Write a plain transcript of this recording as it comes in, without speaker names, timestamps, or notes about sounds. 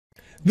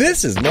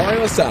This is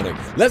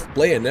MARIOSONIC. Let's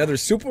play another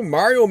Super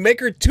Mario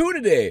Maker 2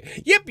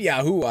 today. Yip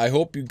yahoo! I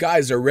hope you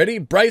guys are ready.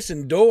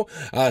 Brysongodo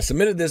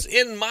submitted this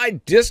in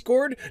my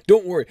Discord.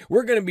 Don't worry,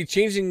 we're going to be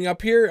changing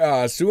up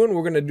here soon.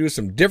 We're going to do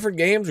some different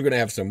games. We're going to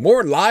have some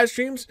more live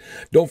streams.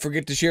 Don't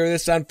forget to share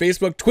this on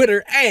Facebook,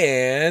 Twitter,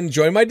 and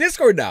join my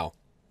Discord now.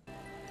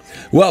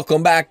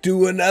 Welcome back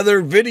to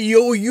another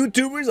video,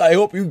 YouTubers. I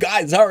hope you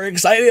guys are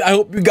excited. I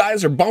hope you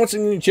guys are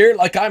bouncing in your chair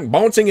like I'm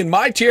bouncing in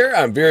my chair.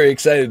 I'm very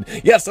excited.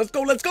 Yes, let's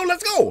go, let's go,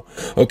 let's go.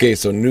 Okay,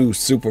 so new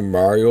Super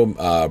Mario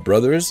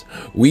Brothers.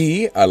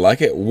 I Like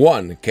It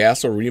 1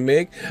 Castle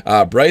Remake.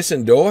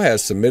 Brysongodo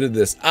has submitted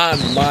this on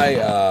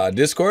my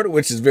Discord,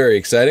 which is very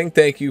exciting.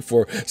 Thank you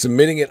for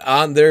submitting it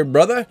on there,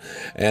 brother.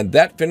 And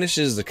that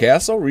finishes the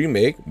Castle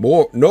Remake.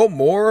 More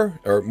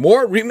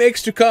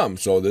remakes to come.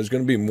 So there's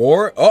going to be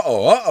more.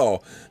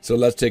 So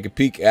let's take a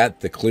peek at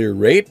the clear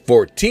rate,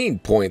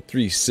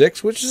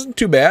 14.36, which isn't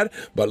too bad,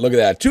 but look at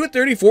that,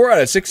 234 out of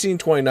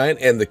 1629,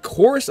 and the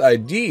course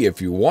ID,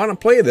 if you want to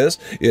play this,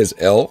 is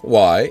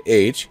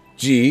LYHGO,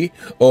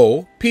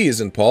 P is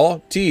in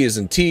Paul, T is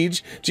in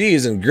Tej, G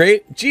is in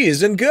great, G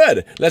is in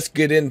good. Let's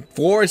get in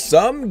for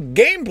some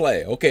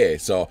gameplay. Okay,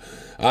 so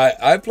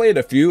I played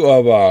a few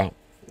of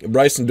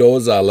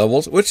Brysongodo's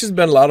levels, which has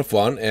been a lot of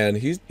fun, and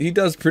he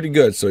does pretty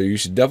good, so you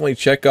should definitely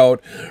check out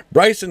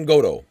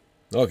Brysongodo.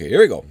 Okay, here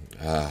we go.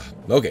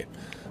 Okay.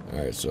 All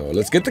right, so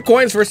let's get the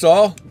coins first of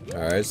all.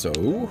 All right, so,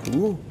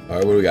 all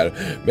right, what do we got?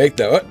 Make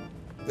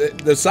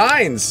the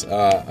signs.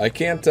 I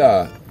can't,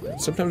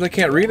 sometimes I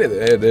can't read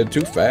it. They're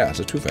too fast.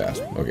 They're too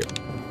fast. Okay.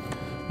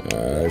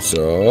 All right,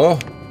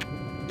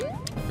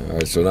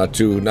 so not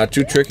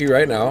too tricky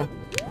right now.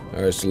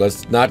 All right, so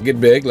let's not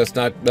get big. Let's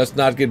not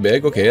get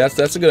big. Okay,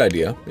 that's a good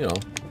idea, you know.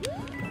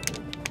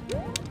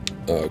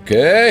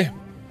 Okay.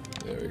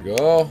 There we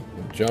go.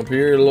 Jump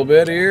here a little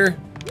bit here.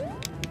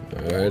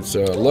 Alright,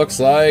 so it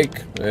looks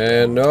like,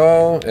 and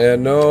no,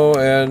 and no,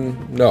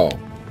 and no.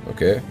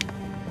 Okay.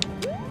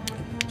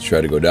 Let's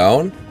try to go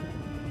down.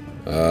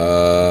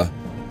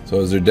 So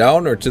is there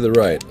down or to the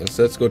right?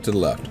 Let's go to the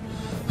left.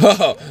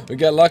 Oh, we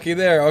got lucky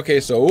there. Okay,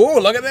 so, ooh,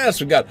 look at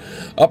this. We got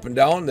up and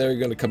down. They're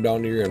going to come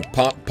down here and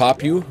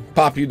pop you.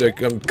 They're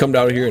going to come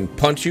down here and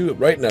punch you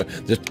right now.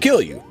 Just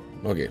kill you.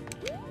 Okay.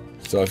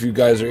 So if you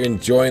guys are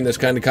enjoying this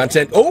kind of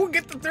content,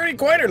 get the 30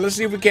 coiner. Let's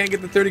see if we can't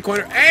get the 30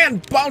 coiner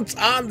and bounce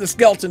on the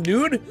skeleton,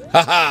 dude.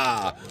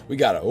 Haha, we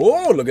got it.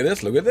 Oh, look at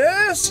this, look at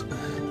this. A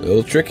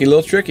little tricky,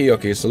 little tricky.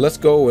 Okay, so let's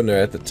go when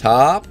they're at the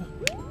top.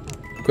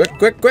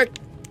 Quick. Wait,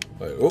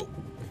 All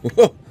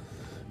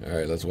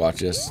right, let's watch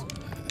this.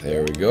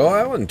 There we go.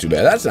 That wasn't too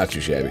bad. That's not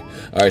too shabby.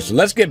 All right, so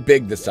let's get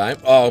big this time.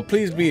 Oh,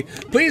 please be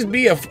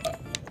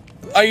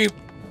are you?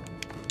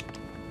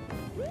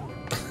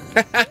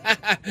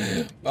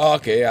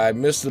 Okay, I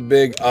missed the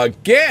big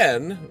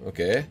again.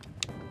 Okay,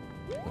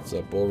 what's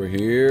up over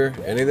here?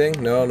 Anything?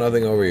 No,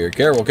 nothing over here.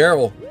 Careful,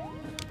 careful.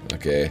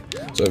 Okay,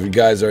 so if you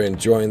guys are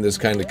enjoying this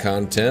kind of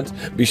content,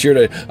 be sure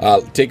to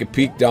take a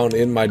peek down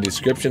in my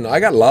description. I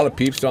got a lot of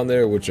peeps down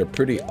there, which are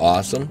pretty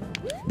awesome.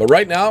 But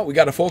right now, we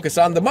got to focus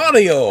on the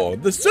Mario,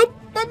 the Super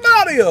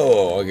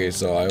Mario. Okay,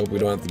 so I hope we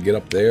don't have to get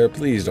up there.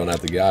 Please don't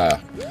have to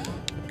get.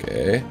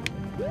 Okay,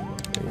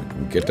 we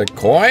can get the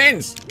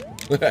coins.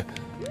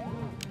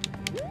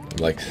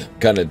 Like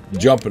kind of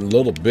jumping a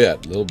little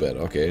bit.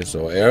 Okay,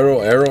 so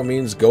arrow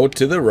means go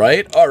to the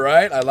right. All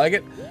right, I like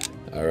it.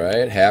 All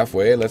right,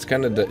 halfway. Let's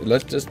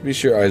just be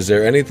sure. Is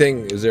there any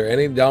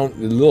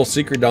little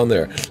secret down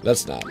there?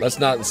 Let's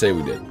not say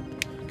we did.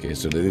 Okay,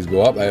 so did these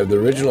go up? I have the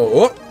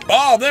original.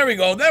 Oh, there we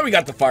go. There we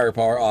got the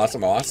firepower.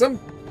 Awesome. All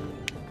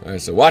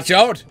right, so watch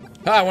out.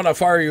 I want to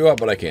fire you up,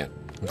 but I can't.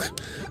 Look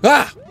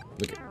at.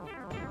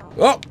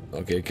 Oh,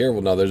 okay,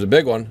 careful now. There's a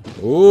big one.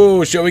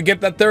 Ooh, shall we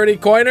get the 30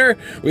 coiner?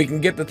 We can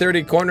get the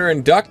 30 coiner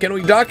and duck. Can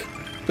we duck?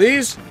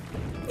 Please?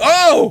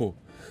 Oh!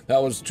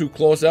 That was too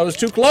close. That was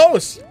too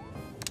close.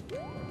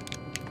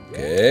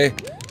 Okay.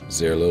 Is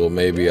there a little,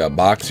 maybe a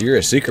box here?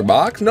 A secret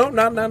box? No,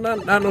 not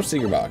no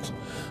secret box.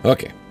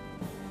 Okay.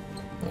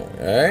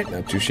 Alright,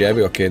 not too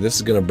shabby. Okay, this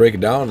is going to break it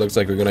down. Looks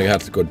like we're going to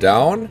have to go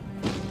down.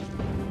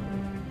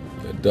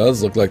 It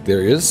does look like there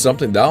is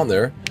something down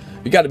there.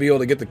 You got to be able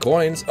to get the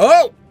coins.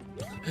 Oh!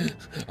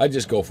 I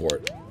just go for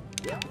it.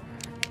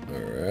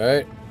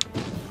 Alright.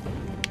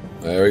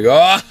 There we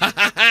go.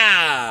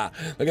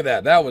 Look at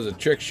that. That was a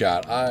trick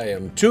shot. I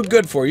am too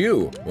good for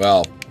you.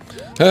 Well.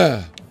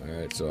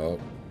 Alright,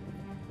 so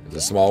it's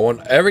a small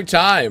one. Every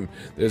time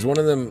there's one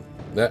of them.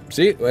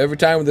 See? Every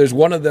time there's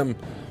one of them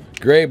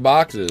gray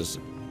boxes.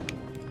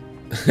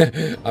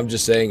 I'm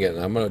just saying it.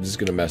 I'm just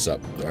going to mess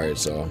up. Alright,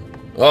 so.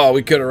 Oh,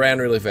 we could have ran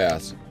really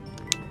fast.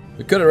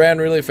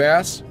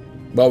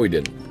 But we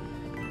didn't.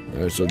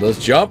 Alright, so let's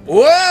jump.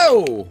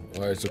 Whoa!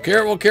 Alright, so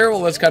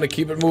careful. Let's kind of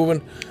keep it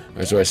moving.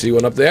 Alright, so I see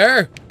one up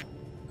there.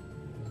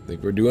 I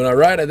think we're doing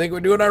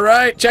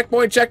alright.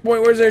 Checkpoint.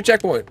 Where's their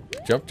checkpoint?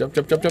 Jump.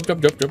 Okay,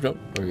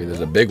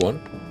 there's a big one.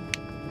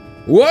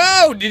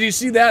 Whoa! Did you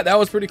see that? That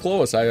was pretty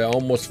close. I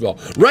almost fell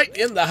right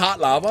in the hot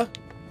lava.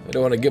 I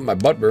don't want to get my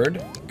butt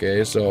burned.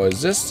 Okay, so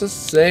is this the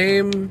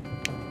same?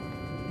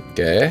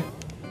 Okay.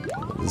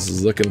 This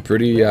is looking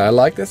pretty, I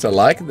like this. I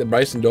like it. The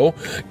Brysongodo,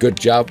 good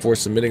job for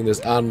submitting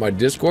this on my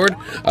Discord.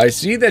 I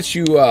see that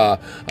you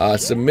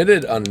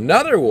submitted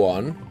another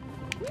one.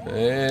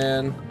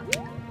 And,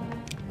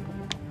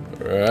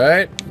 all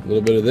right. A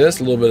little bit of this,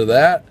 a little bit of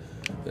that.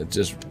 It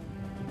just,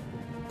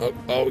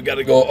 oh, we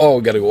gotta go. Oh,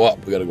 we gotta go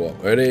up. We gotta go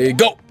up. Ready,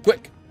 go,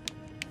 quick.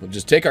 We'll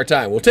just take our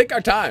time. We'll take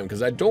our time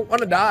because I don't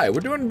want to die. We're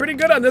doing pretty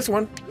good on this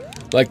one.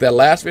 Like that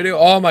last video.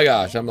 Oh my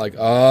gosh. I'm like,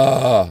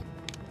 oh.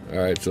 All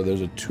right, so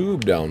there's a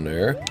tube down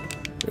there.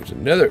 There's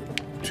another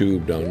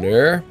tube down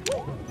there.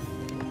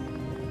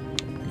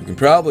 You can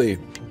probably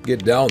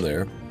get down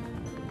there,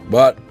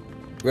 but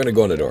we're gonna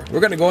go in the door. We're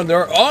gonna go in the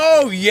door.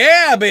 Oh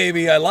yeah,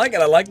 baby! I like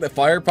it. I like the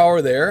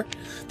firepower there.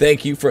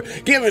 Thank you for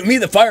giving me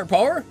the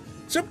firepower,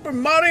 Super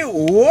Mario.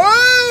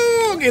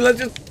 Whoa! Okay, let's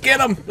just get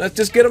him. Let's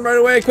just get him right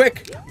away,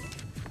 quick.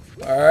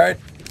 All right.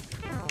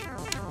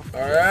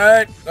 All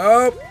right.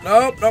 Nope.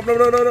 Nope. Nope. Nope.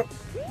 Nope. Nope.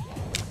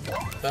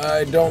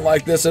 I don't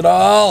like this at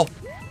all.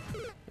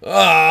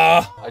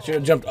 Ah, I should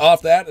have jumped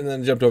off that and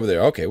then jumped over there.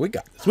 Okay, we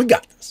got this. We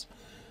got this.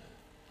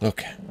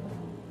 Okay.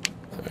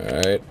 All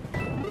right.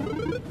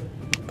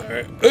 All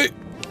right. Hey.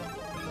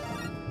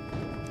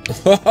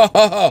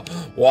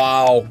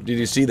 Wow. Did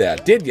you see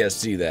that? Did you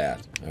see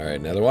that? All right,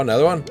 another one.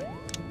 Another one.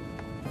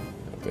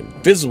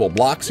 Invisible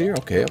blocks here.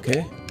 Okay,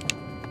 okay.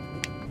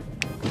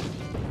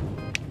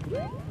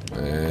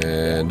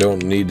 And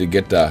don't need to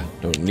get the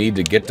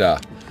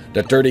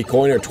the 30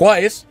 coiner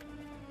twice.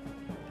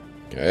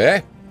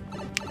 Okay.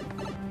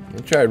 I'm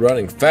gonna try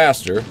running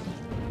faster.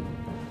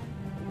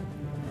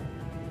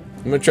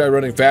 I'm gonna try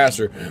running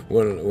faster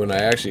when I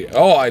actually.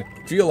 Oh, I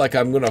feel like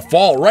I'm gonna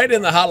fall right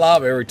in the hot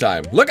lava every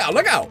time. Look out!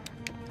 Look out!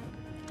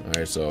 All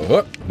right, so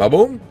hook,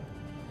 ba-boom.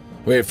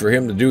 Wait for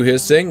him to do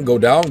his thing. Go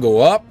down, go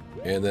up,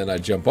 and then I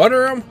jump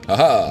under him.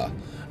 Haha!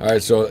 All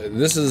right, so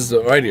this is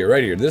right here,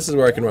 right here. This is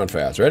where I can run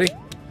fast. Ready?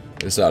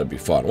 This ought to be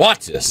fun.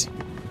 Watch this.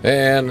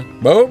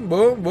 And boom,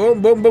 boom,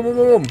 boom, boom, boom, boom,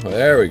 boom.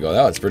 There we go.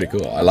 That was pretty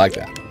cool. I like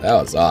that. That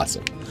was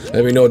awesome.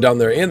 Let me know down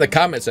there in the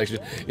comment section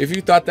if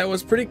you thought that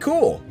was pretty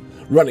cool.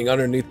 Running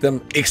underneath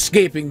them,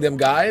 escaping them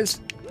guys.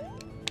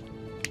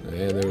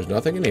 And there was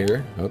nothing in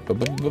here.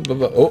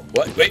 Oh,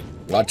 wait.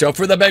 Watch out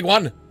for the big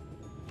one.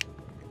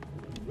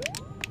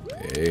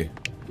 Okay.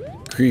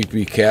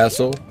 Creepy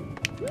castle.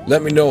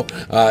 Let me know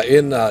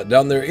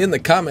down there in the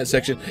comment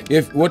section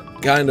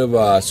what kind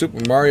of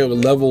Super Mario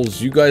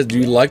levels you guys do.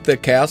 You like the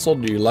castle?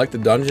 Do you like the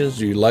dungeons?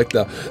 Do you like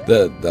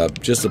the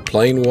just the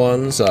plain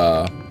ones?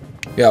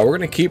 Yeah, we're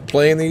gonna keep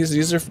playing these.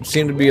 These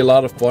seem to be a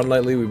lot of fun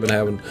lately. We've been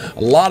having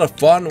a lot of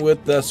fun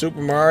with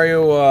Super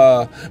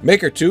Mario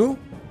Maker 2.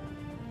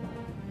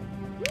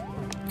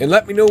 And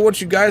let me know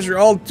what you guys are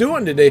all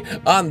doing today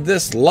on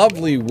this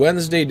lovely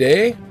Wednesday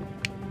day.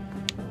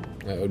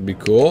 That would be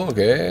cool.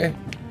 Okay.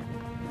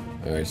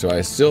 Alright, so I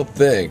still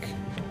think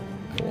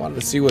I wanted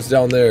to see what's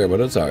down there,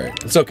 but it's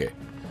alright. It's okay.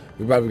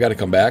 We probably got to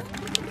come back.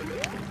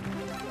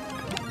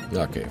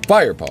 Okay,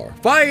 firepower.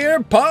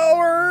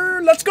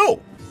 Firepower! Let's go!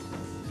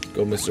 Let's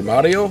go, Mr.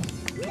 Mario.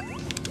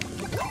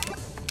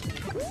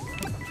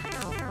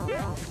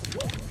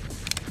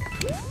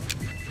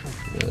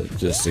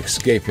 Just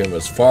escape him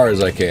as far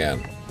as I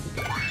can.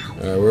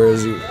 Alright, where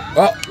is he?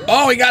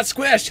 Oh, he got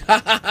squished! Ha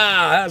ha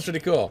ha! That was pretty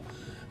cool.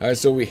 Alright,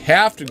 so we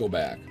have to go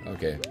back.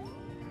 Okay.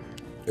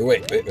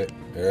 Wait.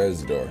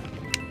 There's the door.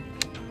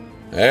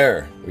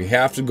 There. We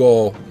have to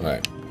go.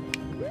 Alright.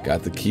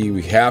 Got the key.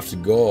 We have to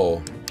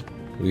go.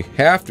 We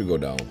have to go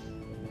down.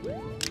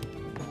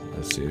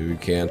 Let's see. We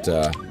can't,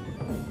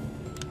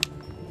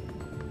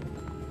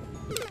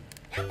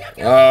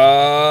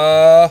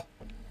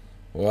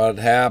 what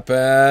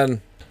happened?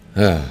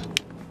 How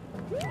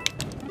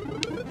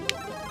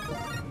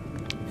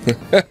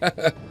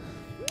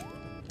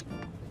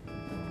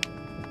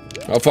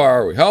far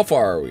are we? How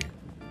far are we?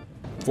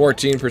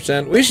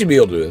 14%. We should be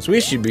able to do this. We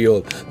should be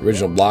able. The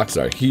original blocks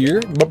are here.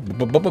 I'm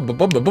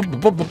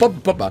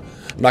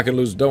not gonna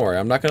lose. Don't worry.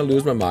 I'm not gonna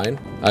lose my mind.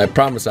 I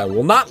promise I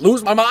will not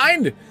lose my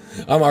mind.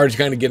 I'm already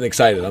kind of getting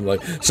excited. I'm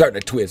like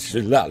starting to twitch.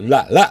 La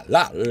la la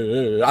la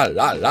la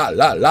la la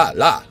la la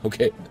la.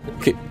 Okay.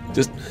 Okay.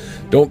 Just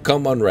don't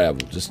come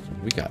unraveled. Just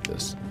we got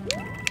this.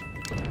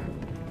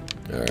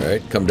 All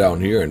right. Come down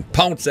here and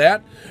pounce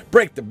at.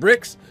 Break the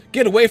bricks.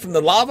 Get away from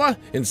the lava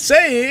and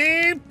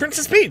save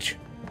Princess Peach.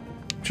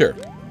 Sure.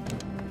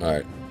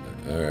 Alright.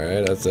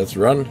 Alright, let's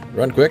run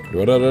quick.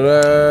 There,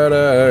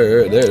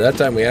 that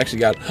time we actually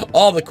got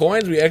all the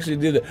coins. We actually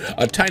did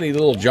a tiny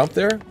little jump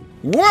there.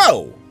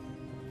 Whoa!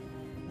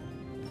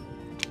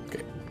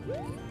 Okay.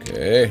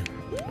 Okay.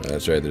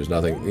 That's right, there's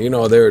nothing. You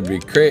know, there would be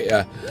crazy.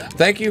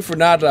 Thank you for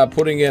not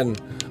putting in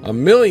a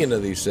million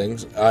of these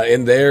things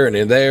in there and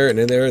in there and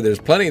in there. There's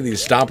plenty of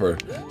these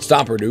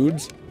stomper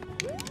dudes.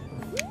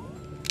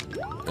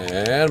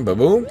 And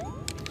ba-boom.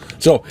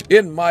 So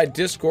in my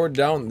Discord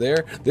down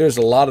there, there's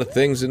a lot of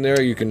things in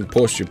there. You can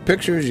post your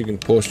pictures, you can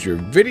post your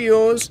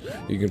videos,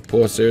 you can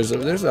post.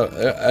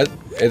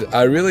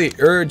 I really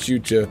urge you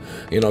to,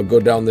 you know, go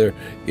down there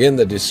in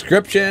the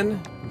description,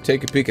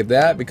 take a peek at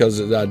that because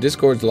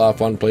Discord's a lot of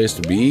fun place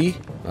to be.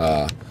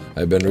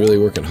 I've been really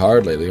working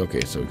hard lately.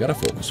 Okay, so we gotta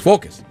focus.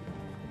 Focus.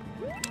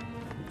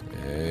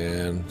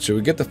 And should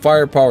we get the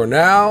firepower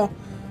now?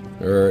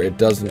 Or it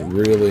doesn't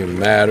really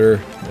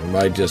matter. It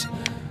might just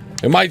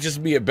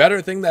be a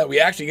better thing that we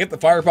actually get the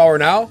firepower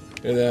now.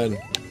 And then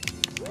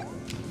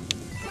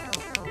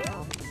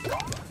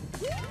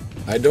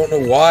I don't know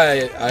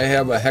why I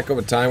have a heck of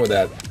a time with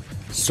that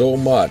so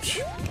much.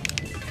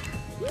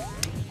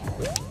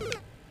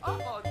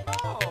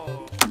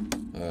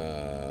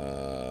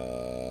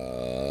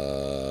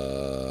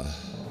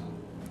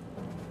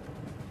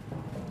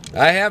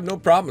 I have no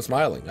problem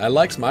smiling. I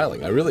like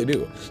smiling. I really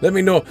do. Let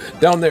me know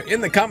down there in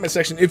the comment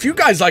section if you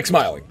guys like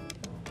smiling.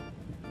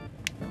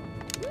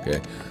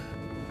 Okay.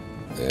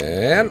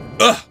 And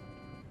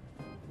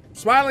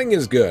smiling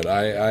is good.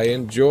 I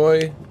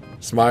enjoy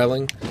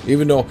smiling.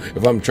 Even though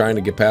if I'm trying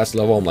to get past the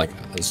level, I'm like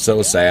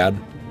so sad.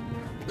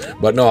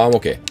 But no, I'm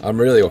okay. I'm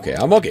really okay.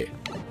 I'm okay.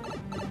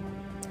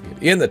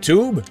 In the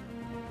tube?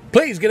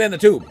 Please get in the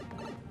tube.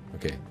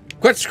 Okay.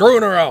 Quit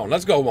screwing around.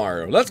 Let's go,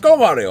 Mario. Let's go,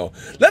 Mario.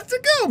 Let's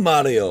go,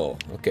 Mario.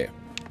 Okay.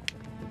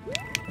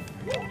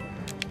 We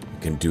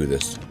can do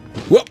this.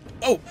 Whoop.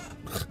 Oh.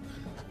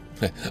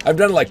 I've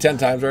done it like 10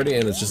 times already,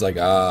 and it's just like,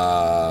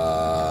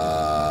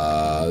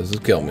 this is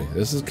killing me.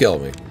 This is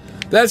killing me.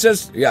 That's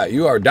just, yeah,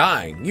 you are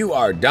dying. You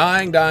are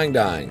dying, dying,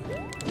 dying.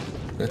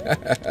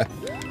 I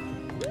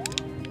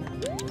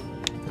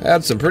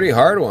had some pretty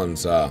hard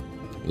ones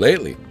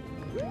lately.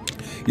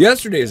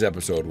 Yesterday's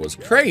episode was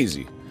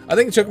crazy. I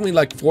think it took me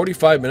like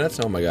 45 minutes.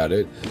 Oh my god,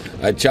 it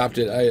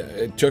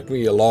took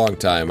me a long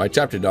time. I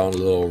chopped it down a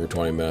little over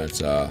 20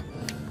 minutes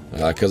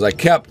because I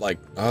kept like,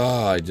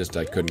 I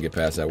couldn't get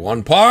past that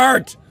one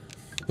part.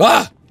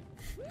 I'm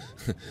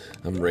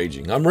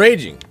raging. I'm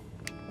raging.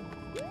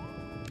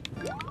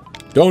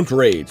 Don't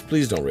rage.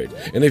 Please don't rage.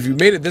 And if you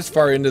made it this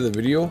far into the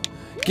video,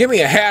 give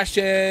me a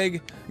hashtag.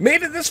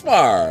 Made it this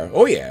far.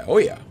 Oh yeah. Oh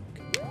yeah.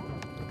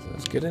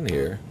 Let's get in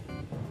here.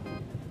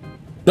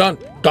 Dun,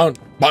 dun,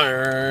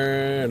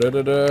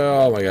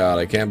 oh my god,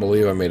 I can't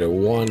believe I made it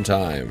one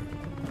time.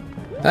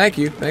 Thank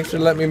you. Thanks for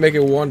letting me make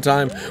it one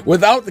time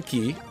without the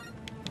key.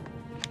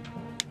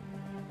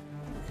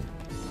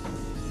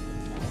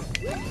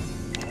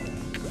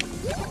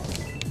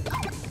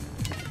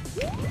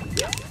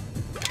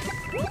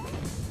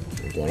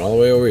 I'm going all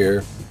the way over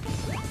here.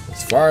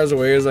 As far as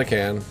away as I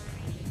can.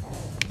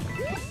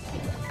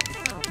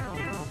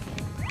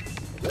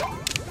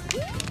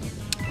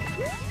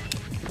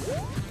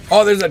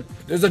 Oh, there's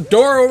a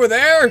door over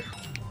there?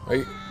 Are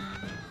you,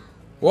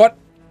 what?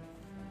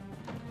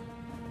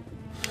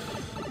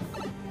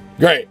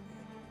 Great.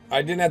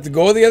 I didn't have to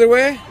go the other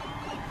way?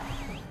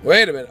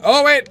 Wait a minute.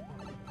 Oh, wait.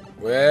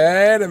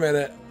 Wait a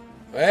minute.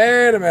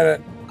 Wait a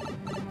minute.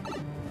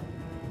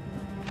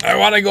 I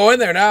want to go in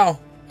there now.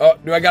 Oh,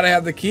 do I gotta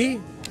have the key?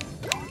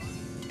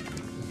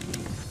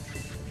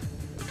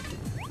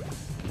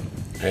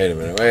 Wait a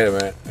minute. Wait a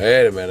minute.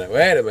 Wait a minute.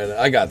 Wait a minute.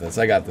 I got this.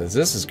 I got this.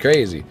 This is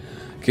crazy.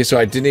 Okay, so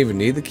I didn't even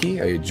need the key?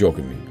 Are you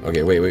joking me?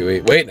 Okay,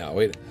 wait now,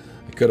 wait.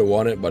 I could have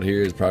won it, but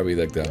here's probably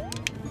like the...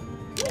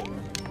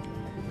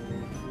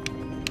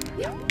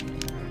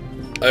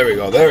 There we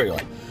go, there we go.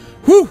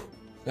 Whew!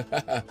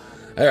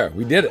 There,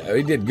 we did it.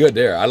 We did good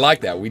there. I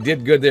like that. We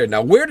did good there.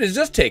 Now, where does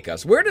this take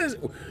us? Where does...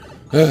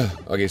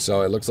 Okay,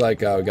 so it looks like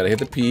we gotta hit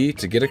the P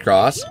to get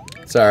across.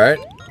 It's alright.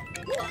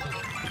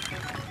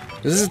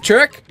 Is this a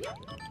trick?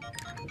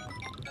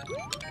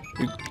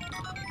 You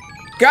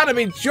gotta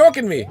be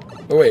joking me.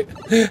 Oh, wait.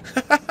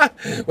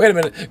 Wait a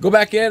minute. Go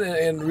back in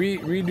and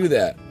redo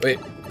that. Wait.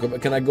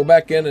 Can I go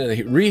back in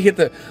and re-hit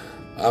the...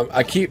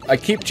 I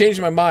keep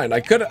changing my mind. I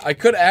could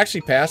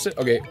actually pass it.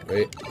 Okay,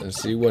 wait. Let's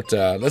see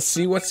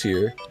what's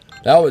here.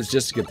 That was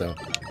just to get the...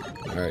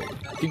 Alright.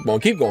 Keep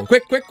going, keep going.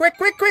 Quick, quick, quick,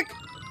 quick, quick!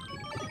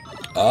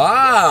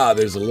 Ah,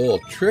 there's a little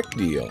trick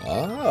deal.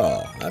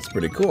 Oh, that's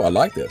pretty cool. I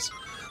like this.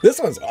 This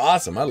one's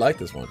awesome. I like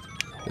this one.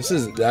 This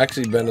has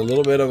actually been a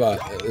little bit of a...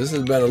 This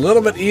has been a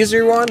little bit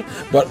easier one,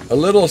 but a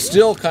little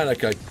still kind of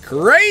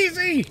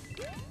crazy.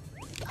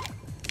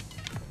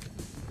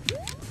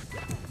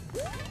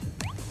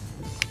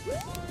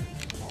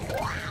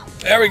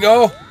 There we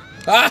go.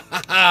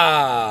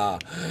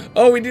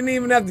 Oh, we didn't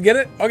even have to get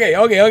it? Okay.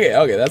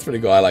 That's pretty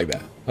cool. I like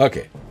that.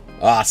 Okay.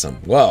 Awesome.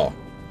 Well,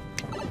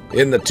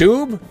 in the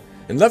tube,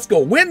 and let's go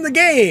win the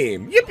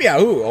game.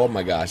 Yippee-yahoo. Oh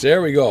my gosh.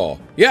 There we go.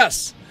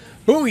 Yes.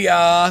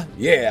 Booyah!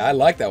 Yeah, I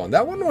like that one.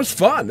 That one was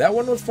fun. That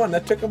one was fun.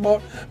 That took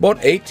about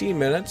 18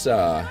 minutes.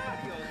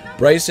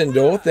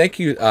 Brysongodo, thank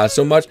you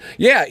so much.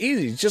 Yeah,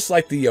 easy. Just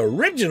like the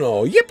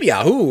original.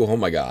 Yippee-yahoo! Oh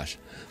my gosh.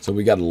 So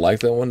we got to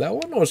like that one. That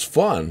one was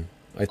fun.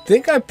 I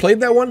think I played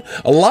that one.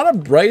 A lot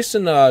of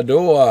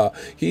Brysongodo,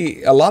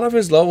 a lot of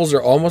his levels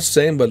are almost the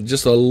same, but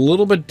just a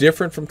little bit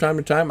different from time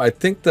to time. I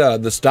think the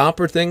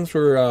stomper things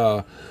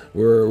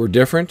were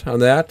different on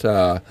that.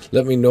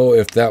 Let me know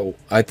if that.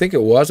 I think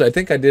it was. I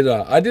think I did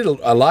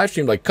a live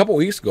stream like a couple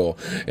weeks ago,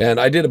 and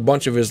I did a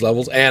bunch of his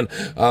levels. And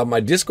my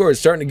Discord is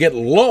starting to get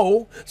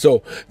low,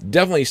 so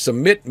definitely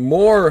submit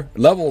more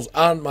levels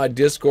on my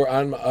Discord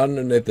on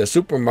the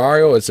Super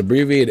Mario. It's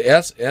abbreviated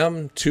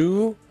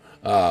SM2.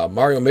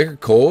 Mario Maker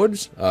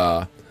codes.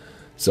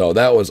 So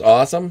that was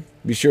awesome.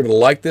 Be sure to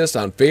like this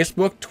on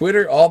Facebook,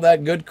 Twitter, all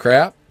that good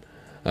crap.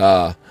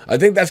 I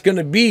think that's going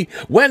to be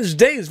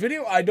Wednesday's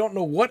video. I don't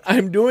know what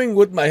I'm doing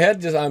with my head.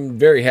 Just I'm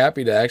very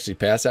happy to actually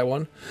pass that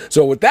one.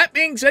 So with that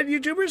being said,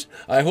 YouTubers,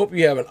 I hope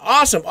you have an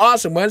awesome,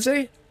 awesome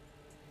Wednesday.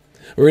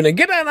 We're going to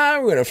get on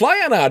out. We're going to fly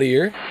on out of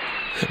here.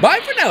 Bye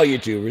for now,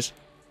 YouTubers.